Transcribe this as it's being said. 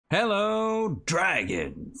Hello,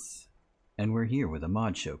 dragons! And we're here with a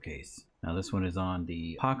mod showcase. Now this one is on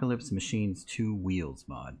the Apocalypse Machines 2 Wheelz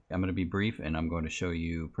mod. I'm going to be brief and I'm going to show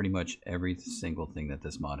you pretty much every single thing that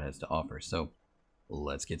this mod has to offer. So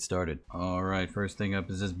let's get started. Alright, first thing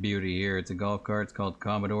up is this beauty here. It's a golf cart. It's called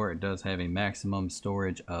Commodore. It does have a maximum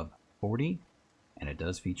storage of 40 and it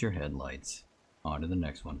does feature headlights. On to the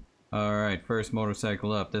next one. Alright, first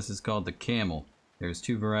motorcycle up. This is called the Camel. There's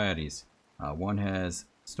two varieties. One has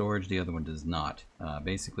storage, the other one does not.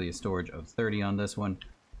 Basically a storage of 30 on this one,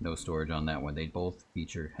 no storage on that one. They both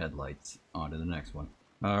feature headlights. On to the next one.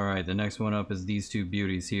 Alright, the next one up is these two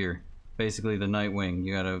beauties here. Basically the Nightwing.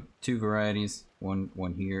 You got two varieties,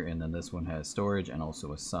 one here, and then this one has storage and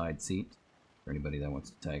also a side seat for anybody that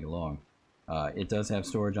wants to tag along. It does have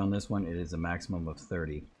storage on this one. It is a maximum of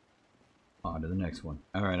 30. On to the next one.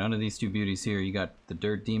 Alright, onto these two beauties here. You got the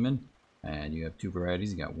Dirt Demon. And you have two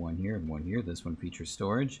varieties. You got one here and one here. This one features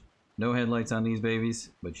storage. No headlights on these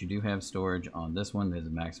babies, but you do have storage on this one. There's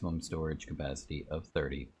a maximum storage capacity of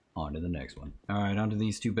 30. On to the next one. Alright, onto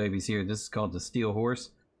these two babies here. This is called the Steel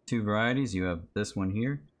Horse. Two varieties. You have this one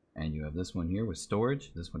here and you have this one here with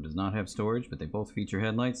storage. This one does not have storage, but they both feature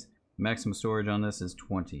headlights. Maximum storage on this is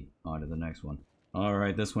 20. On to the next one.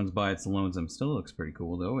 Alright, this one's by its lonesome. Still looks pretty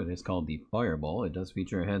cool though. It is called the Fireball. It does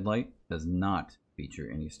feature a headlight. Does not feature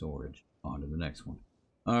any storage. On to the next one.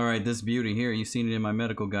 Alright, this beauty here, you've seen it in my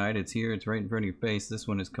medical guide. It's here, it's right in front of your face. This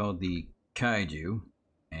one is called the Kaiju,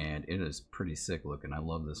 and it is pretty sick looking. I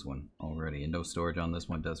love this one already, and no storage on this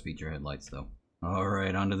one. Does feature headlights though.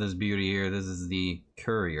 Alright, onto this beauty here. This is the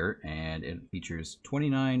Courier, and it features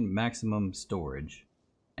 29 maximum storage,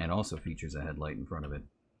 and also features a headlight in front of it.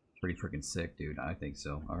 Pretty freaking sick, dude. I think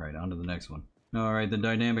so. Alright, on to the next one. Alright, the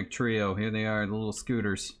Dynamic Trio. Here they are, the little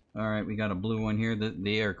scooters. Alright, we got a blue one here.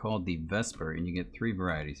 They are called the Vesper, and you get three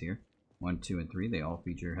varieties here. 1, 2, and 3. They all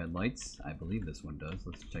feature headlights. I believe this one does.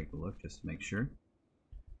 Let's take a look just to make sure.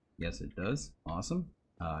 Yes, it does. Awesome.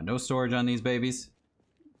 No storage on these babies.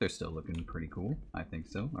 They're still looking pretty cool. I think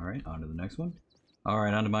so. Alright, on to the next one.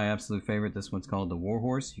 Alright, on to my absolute favorite. This one's called the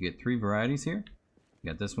Warhorse. You get three varieties here.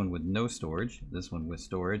 You got this one with no storage, this one with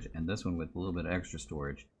storage, and this one with a little bit of extra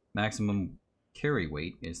storage. Maximum carry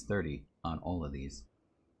weight is 30 on all of these.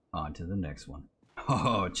 On to the next one.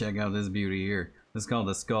 Oh, check out this beauty here. This is called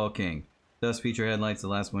the Skull King. Does feature headlights. The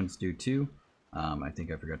last ones do too. I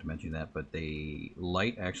think I forgot to mention that, but the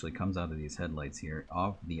light actually comes out of these headlights here,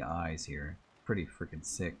 off the eyes here. Pretty freaking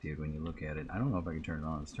sick, dude, when you look at it. I don't know if I can turn it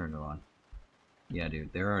on. Let's turn it on. Yeah,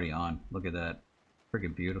 dude, they're already on. Look at that.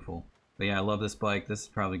 Freaking beautiful. But yeah, I love this bike. This is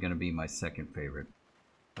probably going to be my second favorite.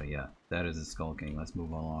 But yeah, that is the Skull King. Let's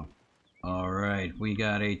move along. Alright, we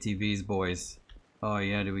got ATVs, boys. Oh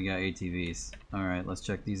yeah, dude, we got ATVs. Alright, let's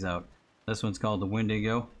check these out. This one's called the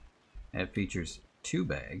Wendigo. It features two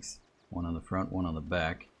bags. One on the front, one on the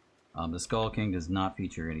back. The Skull King does not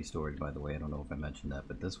feature any storage, by the way. I don't know if I mentioned that,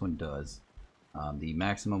 but this one does. The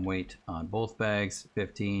maximum weight on both bags,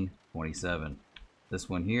 15, 27. This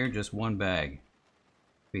one here, just one bag.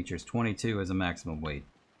 Features 22 as a maximum weight.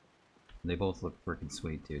 They both look freaking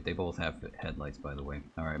sweet, dude. They both have headlights, by the way.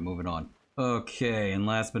 Alright, moving on. Okay, and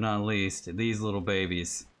last but not least, these little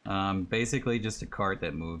babies. Basically just a cart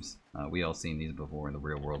that moves. We all seen these before in the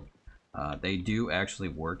real world. They do actually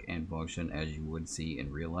work and function as you would see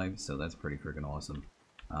in real life, so that's pretty freaking awesome.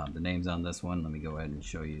 The name's on this one. Let me go ahead and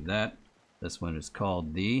show you that. This one is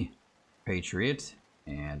called the Patriot,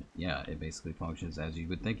 and yeah, it basically functions as you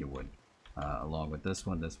would think it would. Along with this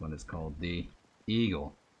one is called the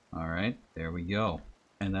Eagle. Alright, there we go.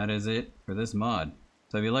 And that is it for this mod.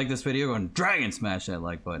 So if you like this video, go and dragon smash that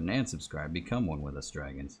like button and subscribe. Become one with us,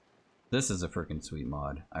 dragons. This is a freaking sweet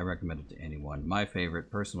mod. I recommend it to anyone. My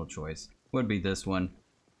favorite personal choice would be this one.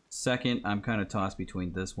 Second, I'm kind of tossed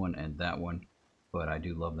between this one and that one, but I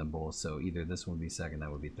do love them both. So either this one would be second,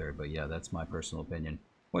 that would be third. But yeah, that's my personal opinion.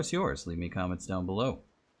 What's yours? Leave me comments down below.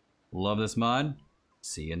 Love this mod.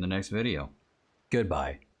 See you in the next video.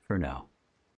 Goodbye for now.